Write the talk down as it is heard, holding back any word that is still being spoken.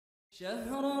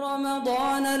شهر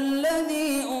رمضان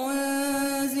الذي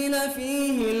أنزل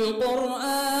فيه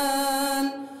القرآن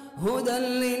هدى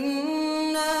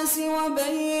للناس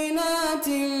وبينات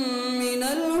من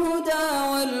الهدى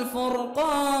والفرقان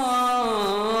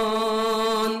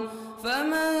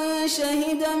فمن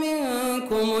شهد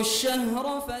منكم الشهر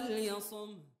فليصم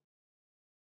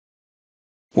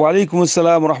ওয়ালাইকুম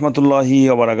আসসালাম রহমতুল্লাহি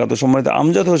ওয়া বারাকাতুহু। সম্মানিত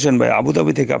আমজাদ হোসেন ভাই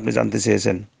আবুধাবি থেকে আপনি জানতে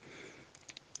চেয়েছেন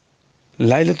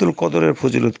লাইলাতুল কদরের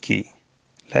ফজিলত কি,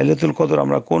 লাইলাতুল কদর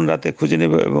আমরা কোন রাতে খুঁজে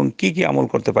নেব এবং কি কি আমল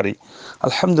করতে পারি।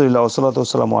 আলহামদুলিল্লাহ ওয়াসসালাতু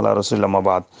ওয়াসসালামু আলা রাসূলিল্লাহ মা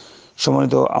বাদ।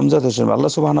 সম্মানিত আমজাদ হোসেন,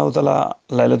 আল্লাহ সুবহানাহু ওয়া তাআলা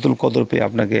লাইলাতুল কদর পেয়ে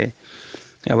আপনাকে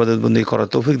ইবাদত বন্দেগী করার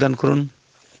তৌফিক দান করুন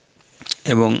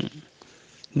এবং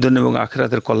দুনিয়া এবং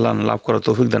আখিরাতের কল্যাণ লাভ করার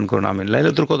তৌফিক দান করুন, আমিন।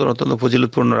 লাইলাতুল কদর অত্যন্ত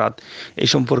ফজিলতপূর্ণ রাত। এই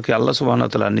সম্পর্কে আল্লাহ সুবহানাহু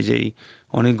ওয়া তাআলা নিজেই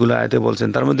অনেকগুলো আয়াতে বলছেন।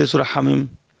 তার মধ্যে সূরা হামিম,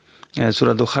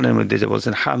 সূরা দুখানের মধ্যে যে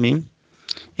বলছেন হামিম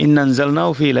ইন্না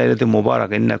আনজালনাহু ফি লাইলাতিন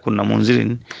মুবারাকা ইন্না কুন্না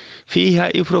মুনজিরিন ফিহা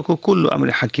ইফরাকু কুল্লু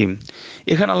আমরিন হাকিম।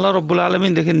 এখানে আল্লাহ রাব্বুল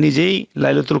আলামিন দেখেন নিজেই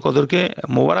লাইলাতুল কদরকে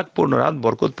মোবারকপূর্ণ রাত,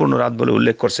 বরকতপূর্ণ রাত বলে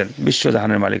উল্লেখ করছেন,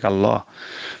 বিশ্বজাহানের মালিক আল্লাহ।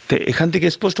 তো এখান থেকে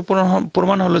স্পষ্ট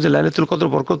প্রমাণ হলো যে লাইলাতুল কদর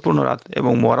বরকতপূর্ণ রাত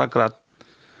এবং মোবারক রাত।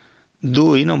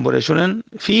 2 নম্বরে শোনেন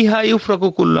ফিহা ইফরাকু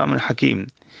কুল্লু আমরিন হাকিম।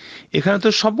 এখানে তো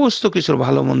সমস্ত কিছুর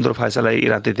ভালো মন্দর ফয়সালা এই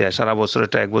রাতেতে, সারা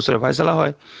বছরটা এক বছরের ফয়সালা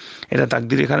হয়। এটা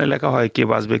তাকদির এখানে লেখা হয়, কে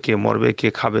বাঁচবে, কে মরবে, কে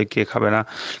খাবে, কে খাবে না,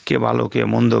 কে ভালো, কে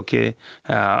মন্দ, কে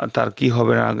তার কি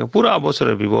হবে না, পুরা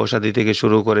বছরের বিবাহ শাদী থেকে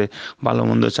শুরু করে ভালো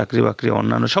মন্দ, চাকরি বাকরি,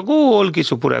 অন্যান্য সকল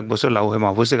কিছু পুরো এক বছর লাউহে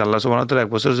মাহফুজ থেকে আল্লাহ সুবহানাহু ওয়া তাআলা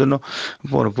এক বছরের জন্য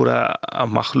পুরা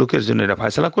মাখলুকের জন্য এটা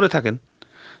ফয়সালা করে থাকেন।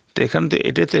 তো এখানে তো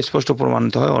এটাই তো স্পষ্ট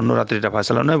প্রমাণিত হয় অন্য রাতে এটা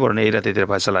ফয়সালা নয়, বরং এই রাতে এটা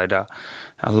ফয়সালা, এটা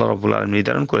আল্লাহ রাব্বুল আলামিন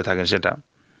নির্ধারণ করে থাকেন সেটা।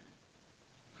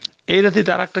 এই রাতে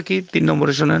তার একটা কি 3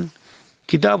 নম্বরে শোনেন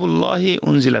কিতাবুল্লাহি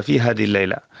উনজিলা ফি হাদিল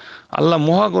লাইলা। আল্লাহ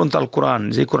মহাগ্রন্থ আল কোরআন,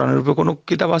 যে কোরআনের উপরে কোনো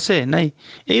কিতাব আছে নাই,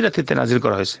 এই রাতে নাজিল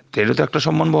করা হয়েছে। তো এটা তো একটা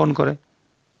সম্মান বহন করে।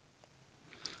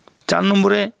 4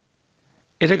 নম্বরে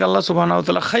এটাকে আল্লাহ সুবহানাহু ওয়া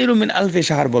তাআলা খায়রুম মিন আলফি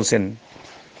শাহর বলছেন,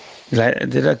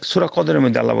 যেটা সূরা কদরের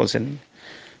মধ্যে আল্লাহ বলছেন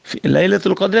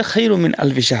লাইলাতুল কদরে খায়রুম মিন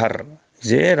আলফি শাহর,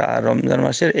 যে রমজান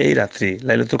মাসের এই রাত্রি,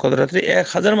 লাইলাতুল কদর রাত্রি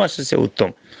 1000 মাসের চেয়ে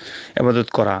উত্তম। ইবাদত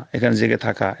করা, এখানে জেগে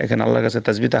থাকা, এখানে আল্লাহর কাছে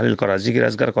তাসবিহ তাহলিল করা, জিকির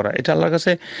আজগার করা, এটা আল্লাহর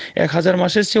কাছে 1000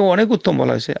 মাসের চেয়ে অনেক উত্তম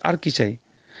বলা হয়েছে। আর কি চাই।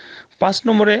 5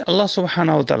 নম্বরে আল্লাহ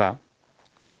সুবহানাহু ওয়া তাআলা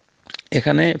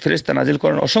এখানে ফেরেশতা নাজিল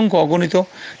করেন অসংখ্য অগণিত,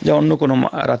 যা অন্য কোনো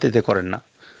রাতেতে করেন না।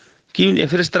 কি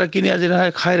ফেরেশতারা কি নিয়ে নাজিল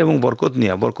হয়? খায়ের এবং বরকত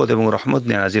নিয়ে, বরকত এবং রহমত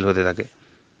নিয়ে নাজিল হতে থাকে।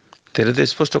 এটা তো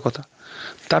স্পষ্ট কথা।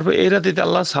 তারপর এই রাতেতে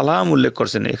আল্লাহ সালাম উল্লেখ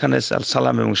করছেন, এখানে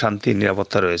সালাম এবং শান্তির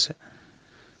নিরাপত্তা রয়েছে।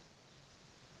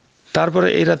 তারপরে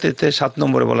এই রাতেতে 7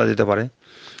 নম্বরে বলা যেতে পারে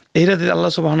এই রাতে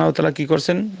আল্লাহ সুবহানাহু ওয়া তাআলা কি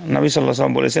করছেন, নবী সাল্লাল্লাহু আলাইহি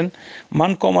ওয়াসাল্লাম বলেছেন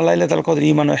মান কামা লাইলাতুল কদর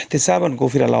ঈমানান ওয়া ইহতিসাবান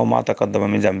গুফিরা লাহু মা তাকাদ্দামা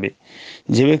মিন যামবি।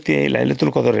 যে ব্যক্তি এই লাইলাতুল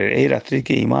কদরের এই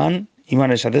রাত্রিকে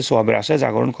ঈমানের সাথে সওয়াবের আশায়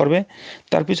জাগরণ করবে,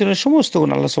 তার পিছনে সমস্ত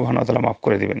গুনাহ আল্লাহ সুবহানাহু ওয়া তাআলা মাফ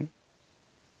করে দিবেন।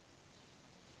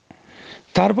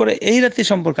 তারপরে এই রাত্রি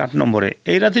সম্পর্কে 8 নম্বরে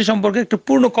এই রাত্রি সম্পর্কে একটা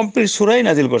পূর্ণ কমপ্লিট সূরাই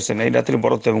নাজিল করছেন এই রাত্রির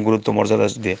বরত্ব এবং গুরুত্ব মর্যাদা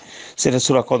দিয়ে। সেটা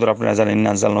সূরা কদর, আপনারা জানেন ইন্না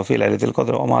আনজালনাহু ফি লাইলাতুল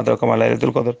কদর ওয়া মা আদরাকা মা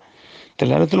লাইলাতুল কদর। তো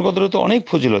লাইলাতুল কদরে তো অনেক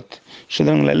ফজিলত,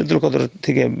 সুতরাং লাইলাতুল কদর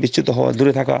থেকে বিচ্যুত হওয়া,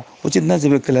 দূরে থাকা উচিত না। যে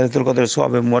ব্যক্তি লাইলাতুল কদরের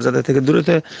সওয়াব এবং মর্যাদা থেকে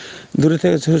দূরে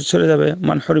থেকে সরে যাবে,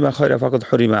 মান হরিমা খয়রা ফাকাদ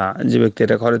হরিমা, যে ব্যক্তি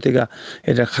এটা ঘরে থেকে,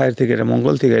 এটা খায়ের থেকে, এটা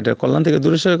মঙ্গল থেকে, এটা কল্যাণ থেকে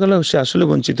দূরে সরে গেল, সে আসলে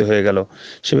বঞ্চিত হয়ে গেল,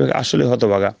 সে ব্যক্তি আসলে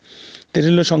হতভাগা।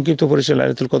 তেরিল সংক্ষিপ্ত পরিসরে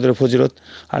লাইলাতুল কদরের ফজিলত।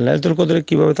 আর লাইলাতুল কদরে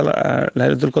কীভাবে তারা,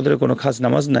 লাইলাতুল কদরে কোনো খাস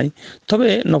নামাজ নাই, তবে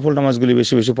নফল নামাজগুলি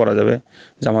বেশি বেশি পড়া যাবে,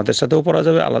 জামাতের সাথেও পড়া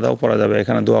যাবে, আলাদাও পড়া যাবে।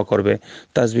 এখানে দোয়া করবে,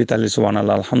 তাসবিহ তাহলিল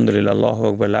সুবহানাল্লাহ, আলহামদুলিল্লাহ, আল্লাহু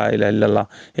আকবার, লা ইলাহা ইল্লাল্লাহ,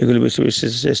 এগুলি বেশি বেশি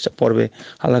চেষ্টা পড়বে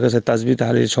আল্লাহর কাছে তাসবিহ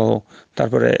তাহলিল সহ।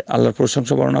 তারপরে আল্লাহর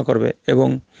প্রশংসা বর্ণনা করবে এবং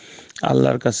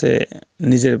আল্লাহর কাছে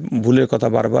নিজের ভুলের কথা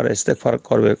বারবার ইস্তেগফার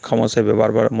করবে, ক্ষমা চাইবে,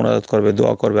 বারবার মুনাজাত করবে,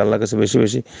 দোয়া করবে আল্লাহর কাছে বেশি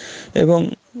বেশি, এবং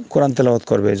কোরআন তেলাওয়াত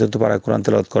করবে, যত পারে কোরআন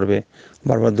তেলাওয়াত করবে,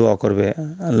 বারবার দোয়া করবে।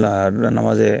 আল্লাহর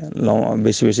নামাজে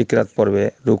বেশি বেশি কিরাত পড়বে,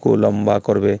 রুকু লম্বা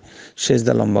করবে,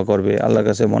 সেজদা লম্বা করবে, আল্লাহর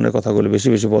কাছে মনের কথাগুলো বেশি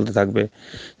বেশি বলতে থাকবে।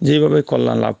 যেইভাবে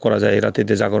কল্যাণ লাভ করা যায় এই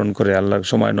রাতিতে জাগরণ করে, আল্লাহর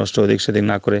সময় নষ্ট ওদিক সেদিক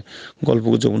না করে, গল্প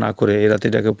গুজব না করে, এই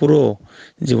রাতিটাকে পুরো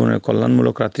জীবনের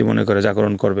কল্যাণমূলক রাত্রি মনে করে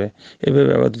জাগরণ করবে,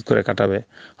 এভাবে ইবাদত করে কাটাবে।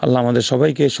 আল্লাহ আমাদের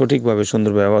সবাইকে সঠিকভাবে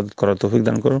সুন্দরভাবে ইবাদত করার তৌফিক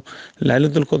দান করুন।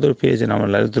 লাইলাতুল কদর পেয়ে যেন আমরা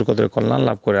লাইলাতুল কদরের কল্যাণ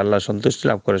লাভ করে, আল্লাহর সন্তুষ্টি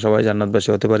লাভ করে সবাই জান্নাতবাসী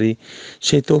হতে পারি,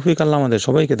 সেই তৌফিক আল্লাহ আমাদের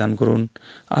সবাইকে দান করুন,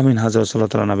 আমিন। হাজর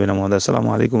সাল্লাল্লাহু আলা নবিনা মুহাম্মদ। আসসালামু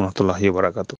আলাইকুম ওয়া রাহমাতুল্লাহি ওয়া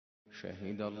বারাকাতুহু।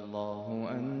 শাহিদাল্লাহু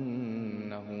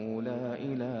আন্নাহু লা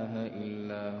ইলাহা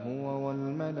ইল্লা হুয়া ওয়াল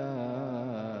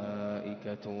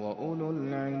মালাইকাতু ওয়া উলুল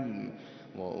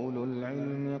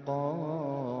ইলমি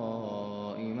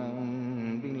কাইমান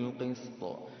বিল কিসত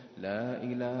لا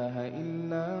إله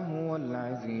إلا هو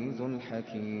العزيز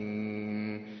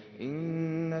الحكيم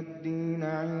إن الدين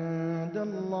عند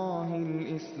الله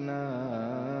الإسلام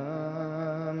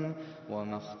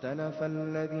وما اختلف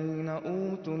الذين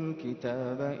أوتوا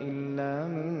الكتاب إلا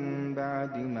من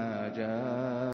بعد ما جاءهم